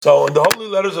So in the Holy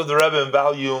Letters of the Rebbe in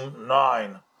volume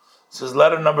 9, this is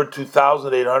letter number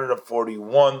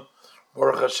 2841,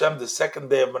 Baruch Hashem, the second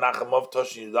day of Menachem Av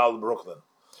Toshin Yudal, Brooklyn.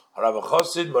 Harav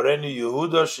Chosid, Moreni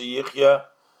Yehuda, Sheyichya,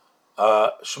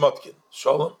 Shmotkin,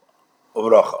 Shalom,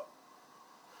 Uvracha.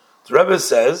 The Rebbe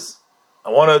says,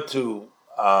 I wanted to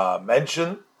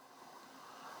mention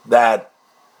that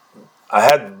I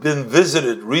had been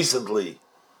visited recently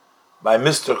by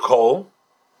Mr. Cole,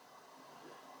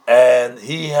 and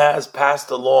he has passed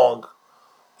along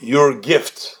your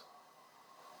gift,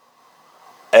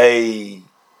 a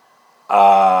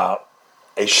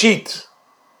sheet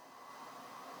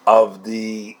of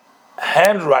the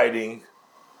handwriting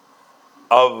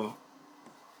of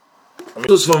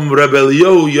this is from Rebbe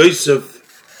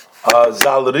Yosef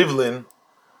Zal Rivlin,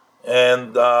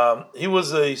 and he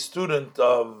was a student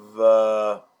of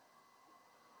the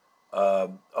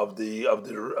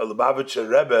Lubavitcher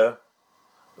Rebbe.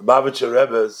 The Lubavitcher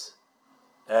Rebbe's,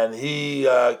 and he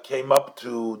came up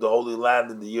to the Holy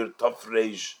Land in the year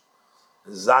Tafrej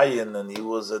Zion, and he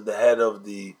was at the head of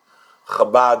the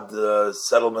Chabad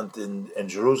settlement in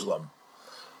Jerusalem.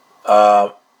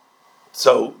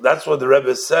 So that's what the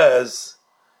Rebbe says.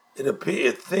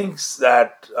 It thinks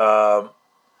that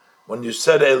when you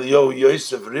said Eliyahu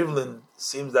Yosef Rivlin,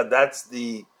 seems that that's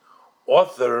the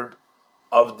author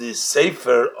of the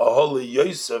Sefer Aholi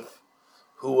Yosef,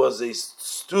 who was a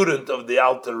student of the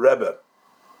Alter Rebbe.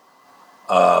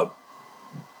 And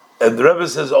the Rebbe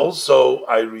says also,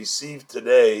 I received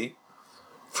today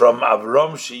from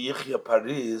Avram Sheyichya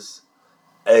Paris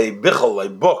a bichel, a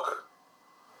book.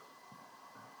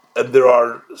 And there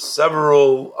are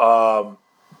several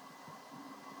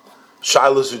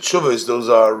Shilas Utshuvas, those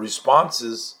are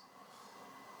responses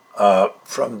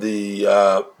from the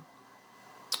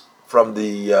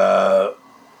Tzemach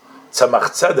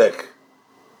Tzedek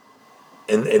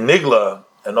in Nigla,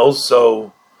 and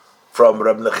also from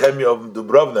Reb Nechemia of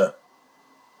Dubrovna.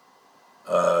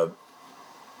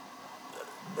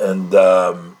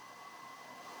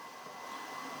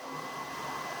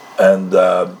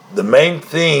 The main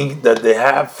thing that they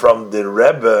have from the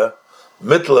Rebbe,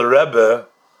 Mittler Rebbe,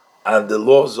 and the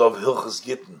laws of Hilchas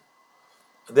Gittin.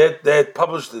 They had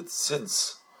published it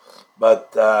since,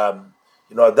 but at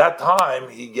that time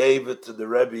he gave it to the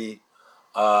Rebbe.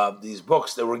 These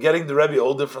books, they were getting the Rebbe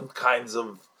all different kinds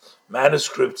of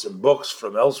manuscripts and books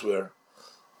from elsewhere.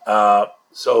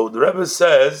 So the Rebbe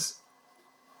says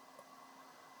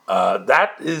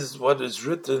that is what is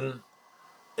written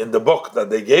in the book that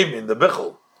they gave me in the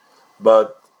Bichel.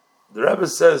 But the Rebbe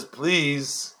says,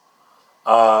 please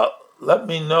let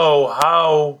me know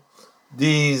how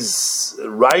these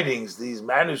writings, these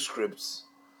manuscripts,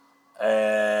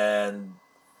 and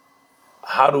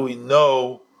how do we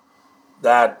know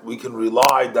that we can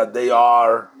rely that they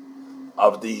are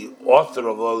of the author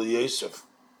of Eli Yosef.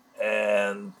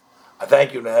 And I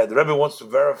thank you, Nehed. The Rebbe wants to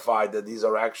verify that these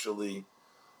are actually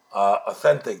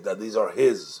authentic, that these are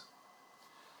his.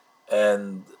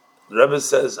 And the Rebbe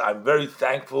says, I'm very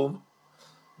thankful.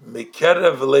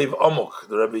 Mikerev Leiv Amok.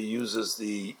 The Rebbe uses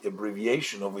the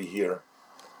abbreviation over here,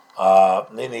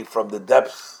 meaning from the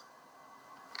depth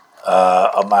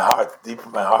of my heart, deep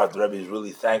of my heart. The Rebbe is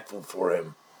really thankful for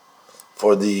him,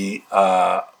 for the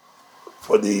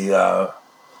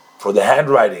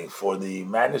handwriting, for the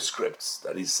manuscripts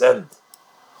that he sent,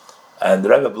 and the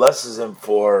Rebbe blesses him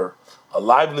for a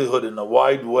livelihood in a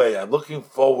wide way. I'm looking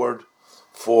forward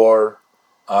for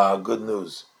good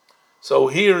news. So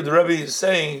here the Rebbe is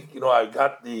saying, I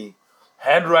got the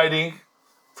handwriting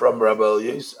from Rabbi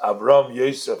Avram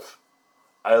Yosef,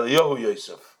 Eliyahu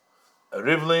Yosef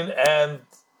Rivlin, and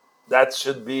that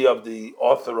should be of the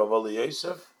author of Eli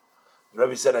Yosef. The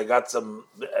Rebbe said I got some,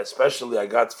 especially I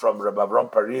got from Rabbi Avram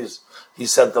Paris. He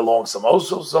sent along some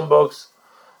books,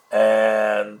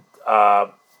 and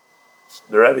the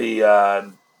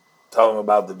Rebbe told him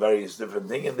about the various different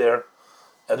things in there.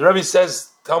 And the Rebbe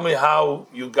says, tell me how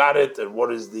you got it and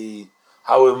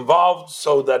how involved,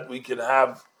 so that we can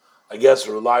have, I guess,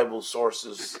 reliable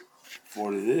sources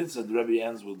for it. And the Rebbe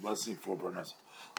ends with blessing for Parnassus.